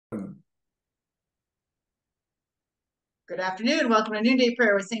Good afternoon. Welcome to Noonday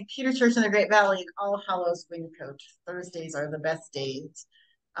Prayer with St. Peter Church in the Great Valley and All Hallows Wingcote. Thursdays are the best days.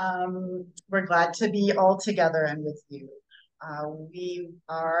 We're glad to be all together and with you. We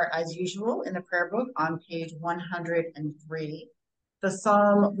are, as usual, in the prayer book on page 103. The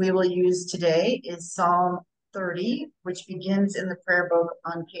psalm we will use today is Psalm 30, which begins in the prayer book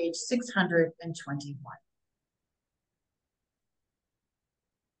on page 621.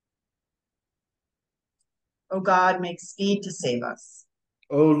 O God, make speed to save us.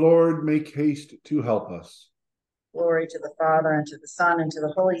 O Lord, make haste to help us. Glory to the Father, and to the Son, and to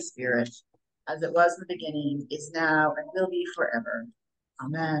the Holy Spirit, as it was in the beginning, is now, and will be forever.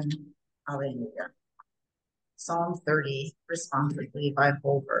 Amen. Alleluia. Psalm 30, responsively by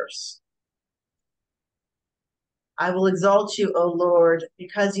whole verse. I will exalt you, O Lord,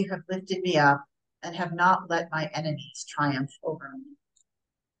 because you have lifted me up and have not let my enemies triumph over me.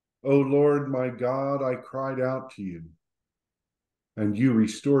 O Lord, my God, I cried out to you, and you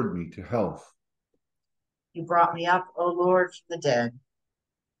restored me to health. You brought me up, O Lord, from the dead.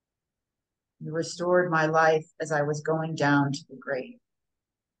 You restored my life as I was going down to the grave.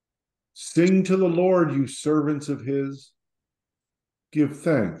 Sing to the Lord, you servants of his. Give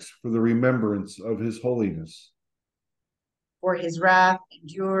thanks for the remembrance of his holiness. For his wrath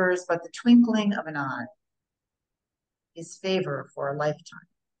endures but the twinkling of an eye, his favor for a lifetime.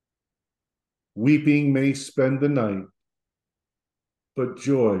 Weeping may spend the night, but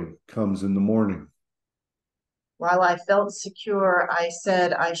joy comes in the morning. While I felt secure, I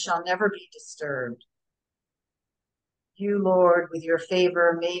said, I shall never be disturbed. You, Lord, with your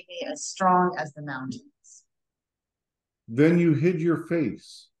favor, made me as strong as the mountains. Then you hid your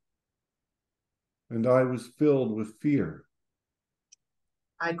face, and I was filled with fear.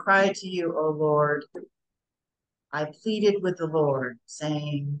 I cried to you, O Lord. I pleaded with the Lord,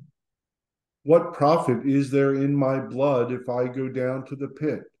 saying, What profit is there in my blood if I go down to the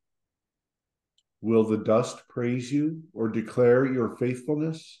pit? Will the dust praise you or declare your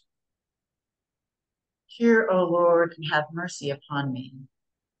faithfulness? Hear, O Lord, and have mercy upon me.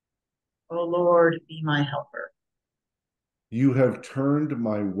 O Lord, be my helper. You have turned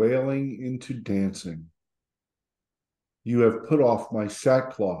my wailing into dancing. You have put off my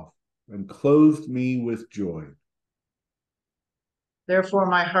sackcloth and clothed me with joy. Therefore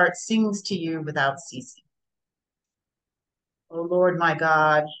my heart sings to you without ceasing. O Lord, my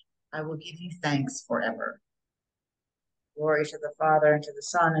God, I will give you thanks forever. Glory to the Father, and to the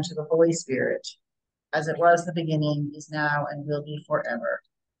Son, and to the Holy Spirit, as it was in the beginning, is now, and will be forever.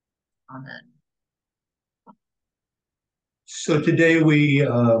 Amen. So today we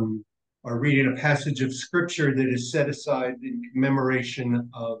are reading a passage of scripture that is set aside in commemoration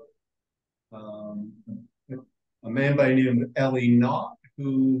of a man by the name of Elie Naud,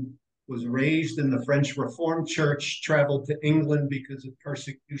 who was raised in the French Reformed Church, traveled to England because of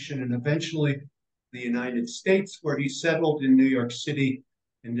persecution, and eventually the United States, where he settled in New York City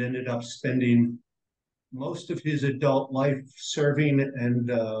and ended up spending most of his adult life serving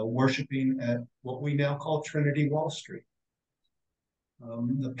and worshiping at what we now call Trinity Wall Street.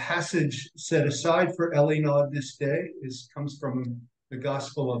 The passage set aside for Elie Naud this day comes from the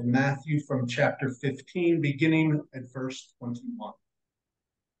Gospel of Matthew from chapter 15, beginning at verse 21.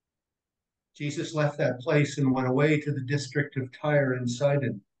 Jesus left that place and went away to the district of Tyre and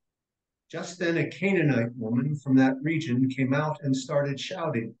Sidon. Just then a Canaanite woman from that region came out and started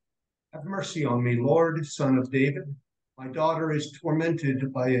shouting, "Have mercy on me, Lord, Son of David. My daughter is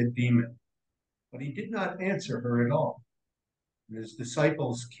tormented by a demon." But he did not answer her at all. And his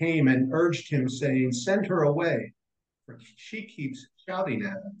disciples came and urged him, saying, "Send her away, for she keeps shouting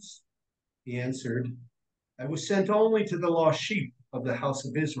at us." He answered, "I was sent only to the lost sheep of the house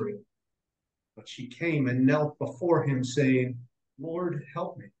of Israel." But she came and knelt before him, saying, "Lord,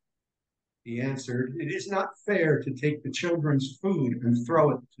 help me." He answered, "It is not fair to take the children's food and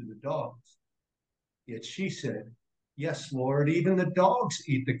throw it to the dogs." Yet she said, "Yes, Lord, even the dogs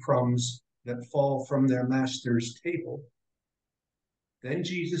eat the crumbs that fall from their master's table." Then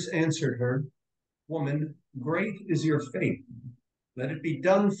Jesus answered her, "Woman, great is your faith. Let it be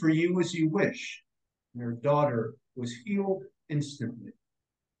done for you as you wish." And her daughter was healed instantly.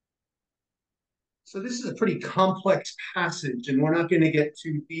 So this is a pretty complex passage, and we're not going to get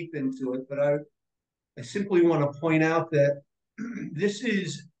too deep into it, but I simply want to point out that this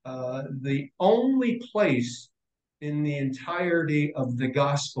is the only place in the entirety of the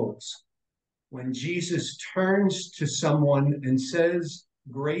Gospels when Jesus turns to someone and says,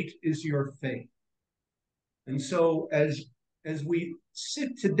 "Great is your faith." And so as we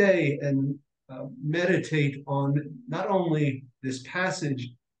sit today and meditate on not only this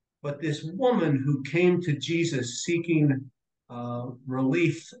passage, But this woman who came to Jesus seeking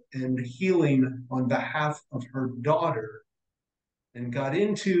relief and healing on behalf of her daughter and got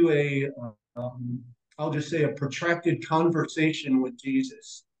into I'll just say, a protracted conversation with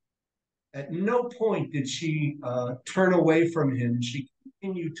Jesus. At no point did she turn away from him. She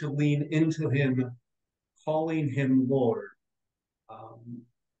continued to lean into him, calling him Lord.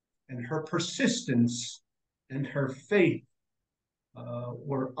 And her persistence and her faith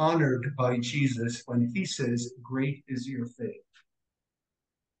were honored by Jesus when he says, "Great is your faith."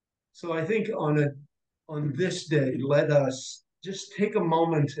 So I think on this day, let us just take a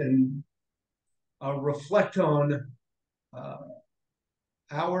moment and reflect on uh,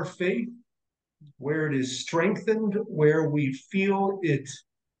 our faith, where it is strengthened, where we feel it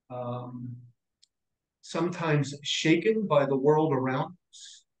um, sometimes shaken by the world around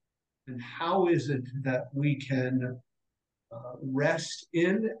us, and how is it that we can rest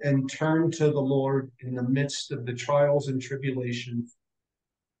in and turn to the Lord in the midst of the trials and tribulations.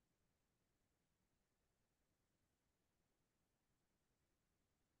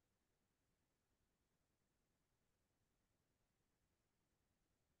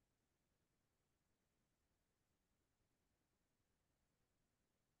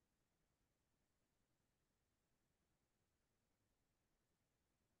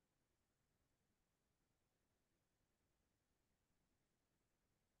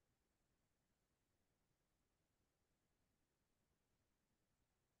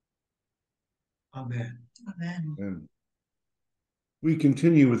 Amen. Amen. And we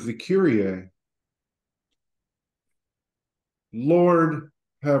continue with the Kyrie. Lord,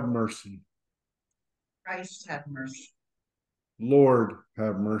 have mercy. Christ have mercy. Lord,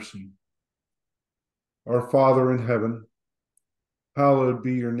 have mercy. Our Father in heaven, hallowed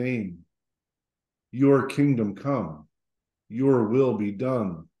be your name. Your kingdom come, your will be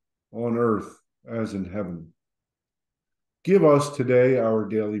done on earth as in heaven. Give us today our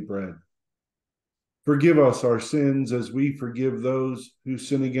daily bread. Forgive us our sins as we forgive those who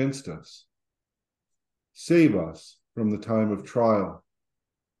sin against us. Save us from the time of trial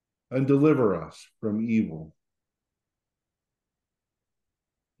and deliver us from evil.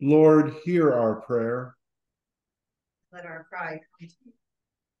 Lord, hear our prayer. Let our cry come to you.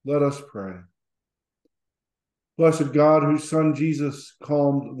 Let us pray. Blessed God, whose Son Jesus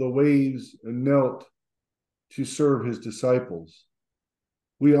calmed the waves and knelt to serve his disciples,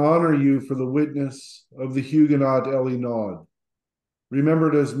 we honor you for the witness of the Huguenot Elinod,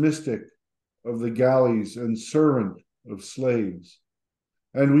 remembered as mystic of the galleys and servant of slaves.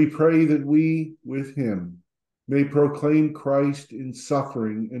 And we pray that we, with him, may proclaim Christ in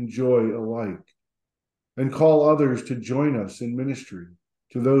suffering and joy alike, and call others to join us in ministry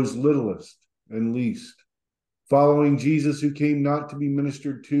to those littlest and least, following Jesus, who came not to be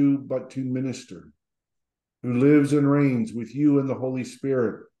ministered to, but to minister, who lives and reigns with you in the Holy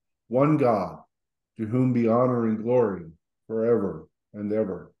Spirit, one God, to whom be honor and glory forever and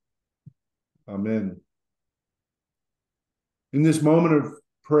ever. Amen. In this moment of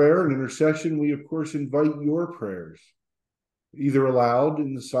prayer and intercession, we of course invite your prayers, either aloud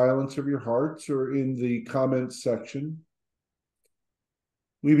in the silence of your hearts or in the comments section.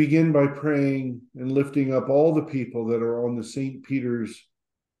 We begin by praying and lifting up all the people that are on the St. Peter's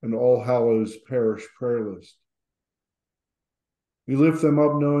and All Hallows Parish prayer list. We lift them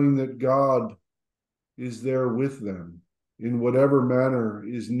up knowing that God is there with them in whatever manner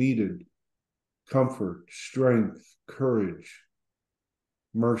is needed: comfort, strength, courage,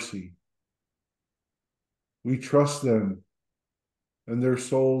 mercy. We trust them and their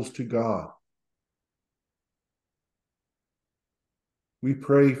souls to God. We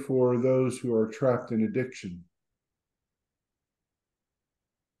pray for those who are trapped in addiction,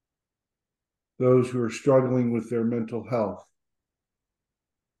 those who are struggling with their mental health.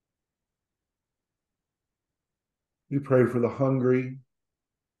 We pray for the hungry,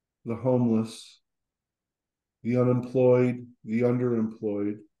 the homeless, the unemployed, the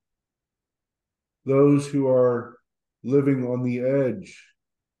underemployed, those who are living on the edge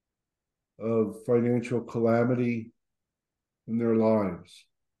of financial calamity in their lives.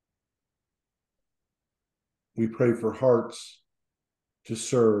 We pray for hearts to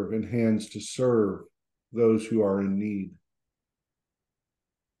serve and hands to serve those who are in need.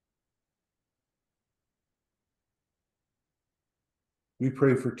 We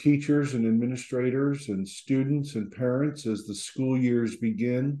pray for teachers and administrators and students and parents as the school years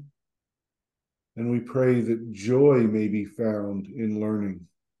begin. And we pray that joy may be found in learning.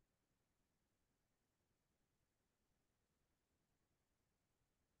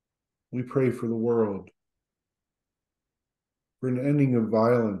 We pray for the world. for an ending of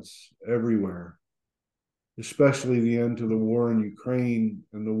violence everywhere, especially the end to the war in Ukraine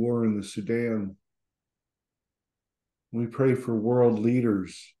and the war in the Sudan. We pray for world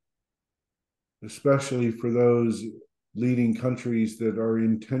leaders, especially for those leading countries that are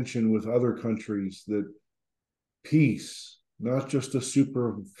in tension with other countries, that peace, not just a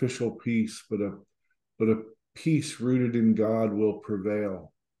superficial peace, but a peace rooted in God will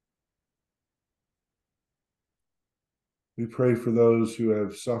prevail. We pray for those who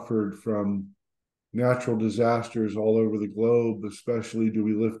have suffered from natural disasters all over the globe. Especially do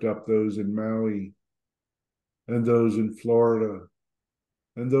we lift up those in Maui and those in Florida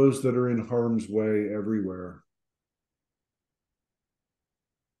and those that are in harm's way everywhere.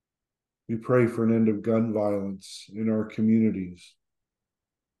 We pray for an end of gun violence in our communities.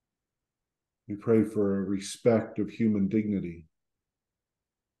 We pray for a respect of human dignity.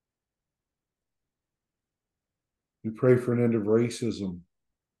 We pray for an end of racism,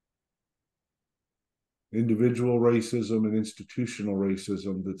 individual racism and institutional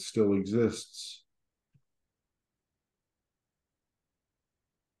racism that still exists.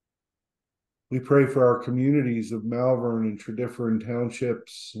 We pray for our communities of Malvern and Tredyffrin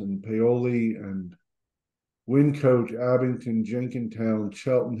townships and Paoli and Wyncote, Abington, Jenkintown,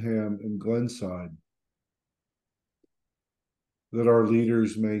 Cheltenham, and Glenside, that our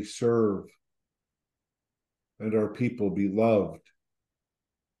leaders may serve and our people be loved.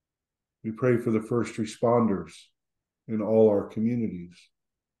 We pray for the first responders in all our communities.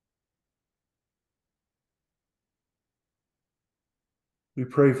 We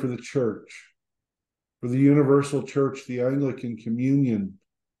pray for the church, for the Universal Church, the Anglican Communion,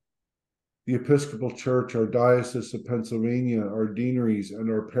 the Episcopal Church, our Diocese of Pennsylvania, our deaneries, and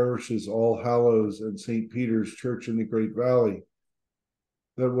our parishes, All Hallows and St. Peter's Church in the Great Valley,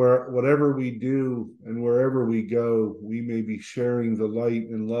 that whatever we do and wherever we go, we may be sharing the light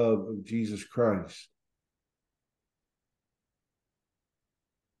and love of Jesus Christ.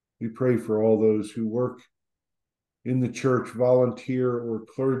 We pray for all those who work in the church, volunteer or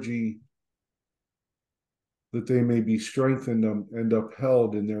clergy, that they may be strengthened and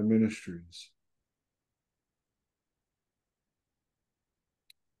upheld in their ministries.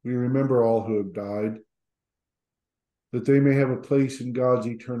 We remember all who have died, that they may have a place in God's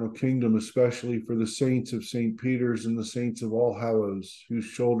eternal kingdom, especially for the saints of St. Peter's and the saints of All Hallows, whose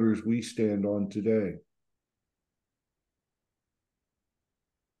shoulders we stand on today.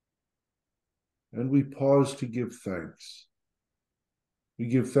 And we pause to give thanks. We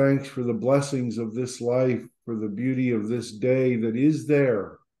give thanks for the blessings of this life, for the beauty of this day that is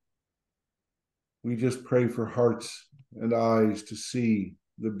there. We just pray for hearts and eyes to see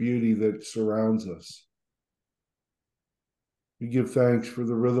the beauty that surrounds us. We give thanks for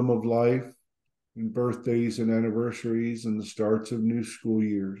the rhythm of life and birthdays and anniversaries and the starts of new school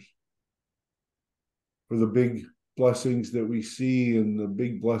years, for the big blessings that we see and the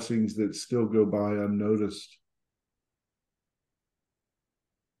big blessings that still go by unnoticed.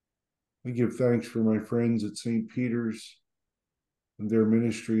 We give thanks for my friends at St. Peter's and their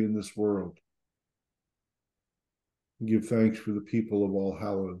ministry in this world. We give thanks for the people of All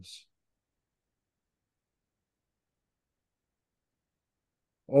Hallows.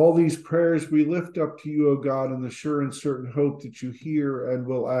 All these prayers we lift up to you, O God, in the sure and certain hope that you hear and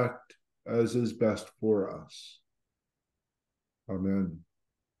will act as is best for us. Amen.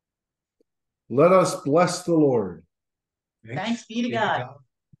 Let us bless the Lord. Thanks be to God.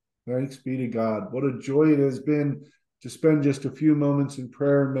 Thanks be to God. What a joy it has been to spend just a few moments in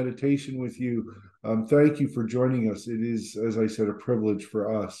prayer and meditation with you. Thank you for joining us. It is, as I said, a privilege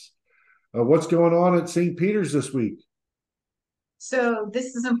for us. What's going on at St. Peter's this week? So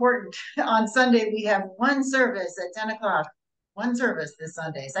this is important. On Sunday, we have one service at 10 o'clock. One service this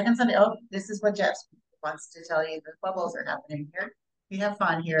Sunday. Second Sunday. Oh, this is what Jeff wants to tell you. The bubbles are happening here. We have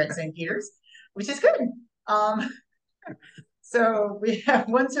fun here at St. Peter's, which is good. So we have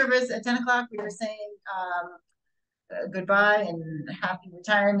one service at 10 o'clock. We were saying goodbye and happy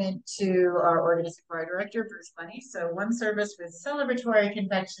retirement to our organizing choir director, Bruce Bunny. So one service with celebratory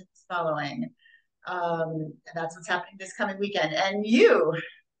conventions following. And that's what's happening this coming weekend. And you?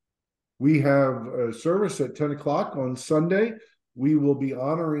 We have a service at 10 o'clock on Sunday. We will be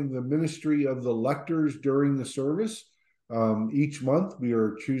honoring the ministry of the lectors during the service. Each month, we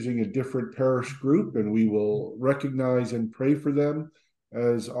are choosing a different parish group, and we will recognize and pray for them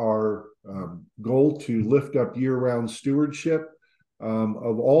as our goal to lift up year-round stewardship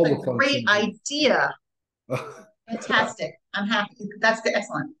of all the functions. Great idea. Fantastic. I'm happy. That's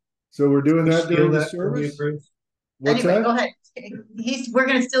excellent. So we're doing that during the service. What's anyway, that? Go ahead. We're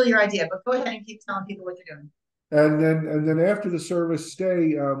going to steal your idea, but go ahead and keep telling people what you're doing. And then after the service,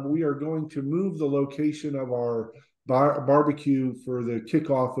 we are going to move the location of our barbecue for the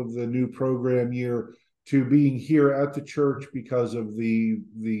kickoff of the new program year to being here at the church because of the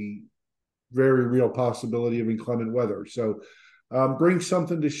very real possibility of inclement weather. So bring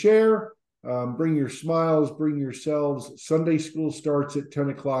something to share. Bring your smiles, bring yourselves. Sunday school starts at 10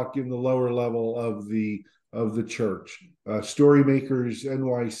 o'clock in the lower level of the church. Storymakers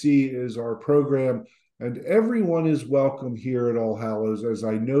NYC is our program, and everyone is welcome here at All Hallows, as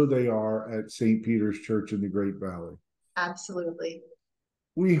I know they are at St. Peter's Church in the Great Valley. Absolutely.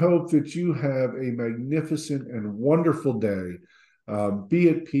 We hope that you have a magnificent and wonderful day. Be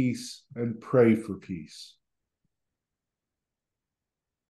at peace and pray for peace.